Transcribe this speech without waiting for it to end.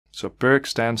So PERC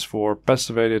stands for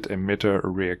Passivated Emitter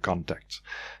Rear Contact.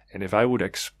 And if I would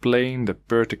explain the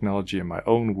PERC technology in my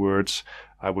own words,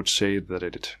 I would say that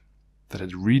it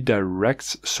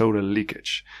redirects solar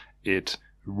leakage. It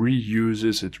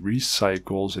reuses, it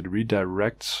recycles, it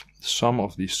redirects some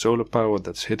of the solar power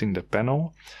that's hitting the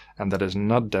panel and that is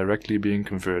not directly being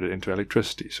converted into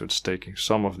electricity. So it's taking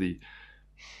some of the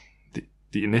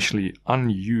initially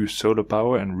unused solar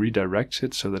power and redirects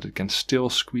it so that it can still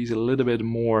squeeze a little bit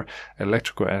more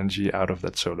electrical energy out of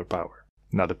that solar power.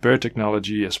 Now the PERC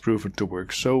technology has proven to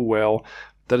work so well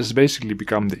that it's basically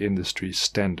become the industry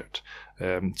standard.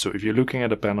 So if you're looking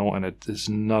at a panel and it is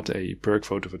not a PERC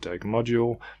photovoltaic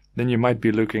module, then you might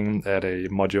be looking at a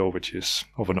module which is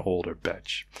of an older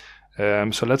batch.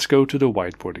 So let's go to the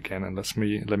whiteboard again, and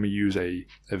let me use a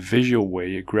visual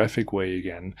way, a graphic way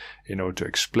again, in order to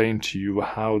explain to you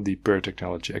how the PERC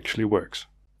technology actually works.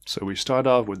 So we start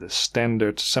off with a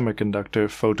standard semiconductor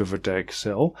photovoltaic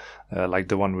cell, like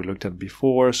the one we looked at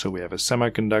before. So we have a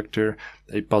semiconductor,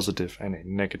 a positive and a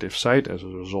negative side as a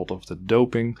result of the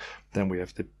doping. Then we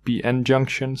have the PN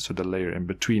junction, so the layer in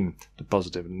between the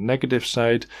positive and negative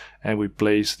side, and we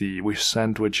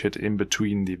sandwich it in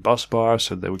between the bus bars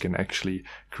so that we can actually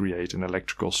create an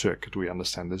electrical circuit. We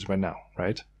understand this by now,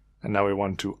 right? And now we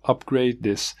want to upgrade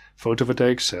this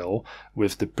photovoltaic cell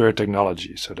with the PERC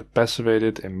technology, so the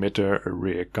Passivated Emitter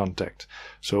Rear Contact.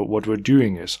 So what we're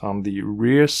doing is on the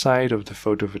rear side of the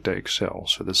photovoltaic cell,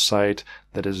 so the side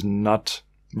that is not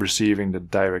receiving the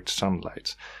direct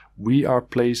sunlight, we are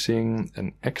placing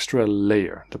an extra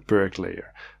layer, the PERC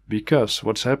layer, because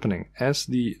what's happening as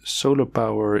the solar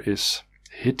power is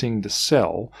hitting the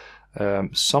cell,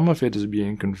 some of it is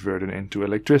being converted into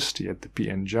electricity at the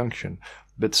PN junction.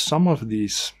 But some of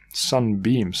these sun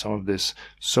beams, some of this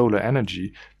solar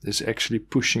energy is actually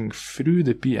pushing through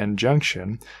the PN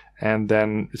junction, and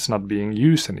then it's not being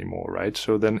used anymore, right?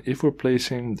 So then if we're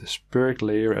placing this PERC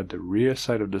layer at the rear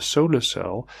side of the solar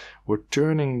cell, we're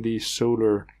turning these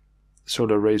solar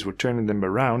rays, we're turning them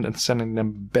around and sending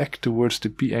them back towards the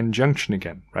PN junction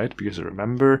again, right? Because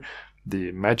remember,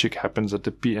 the magic happens at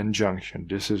the PN junction.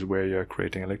 This is where you're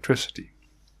creating electricity.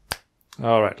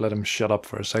 Alright, let him shut up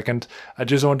for a second. I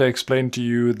just want to explain to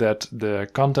you that the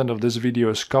content of this video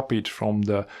is copied from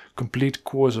the complete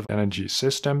course of energy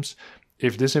systems.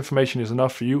 If this information is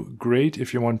enough for you, great.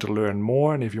 If you want to learn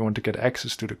more and if you want to get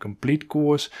access to the complete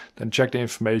course, then check the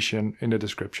information in the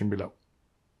description below.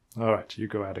 Alright, you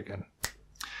go ahead again.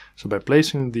 So by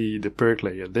placing the PERC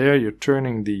layer there, you're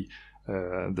turning the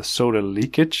solar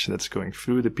leakage that's going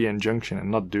through the PN junction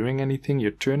and not doing anything,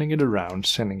 you're turning it around,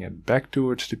 sending it back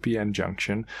towards the PN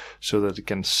junction so that it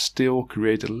can still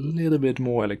create a little bit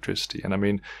more electricity. And I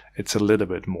mean, it's a little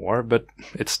bit more, but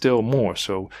it's still more.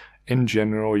 So in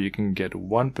general, you can get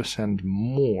 1%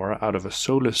 more out of a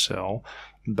solar cell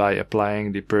by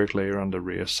applying the PERC layer on the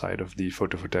rear side of the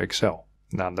photovoltaic cell.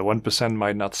 Now, the 1%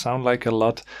 might not sound like a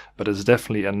lot, but it's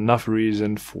definitely enough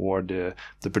reason for the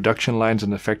production lines in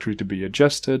the factory to be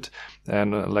adjusted.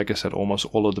 And like I said, almost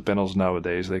all of the panels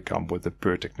nowadays, they come with the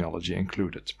PERC technology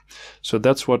included. So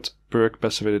that's what PERC,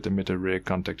 Passivated Emitter Rear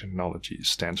Contact Technology,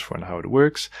 stands for and how it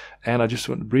works. And I just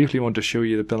briefly want to show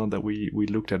you the panel that we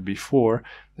looked at before,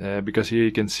 because here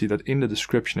you can see that in the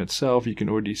description itself, you can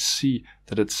already see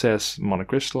that it says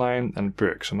monocrystalline and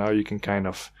PERC. So now you can kind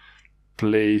of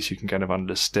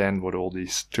understand what all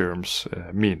these terms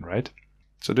mean, right?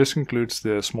 So this concludes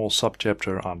the small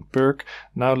subchapter on PERC.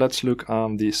 Now let's look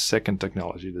on the second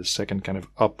technology, the second kind of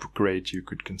upgrade you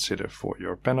could consider for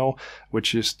your panel,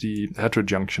 which is the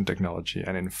heterojunction technology.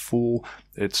 And in full,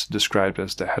 it's described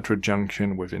as the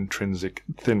heterojunction with intrinsic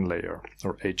thin layer,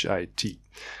 or HIT.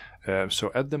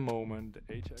 So at the moment,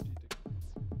 the HIT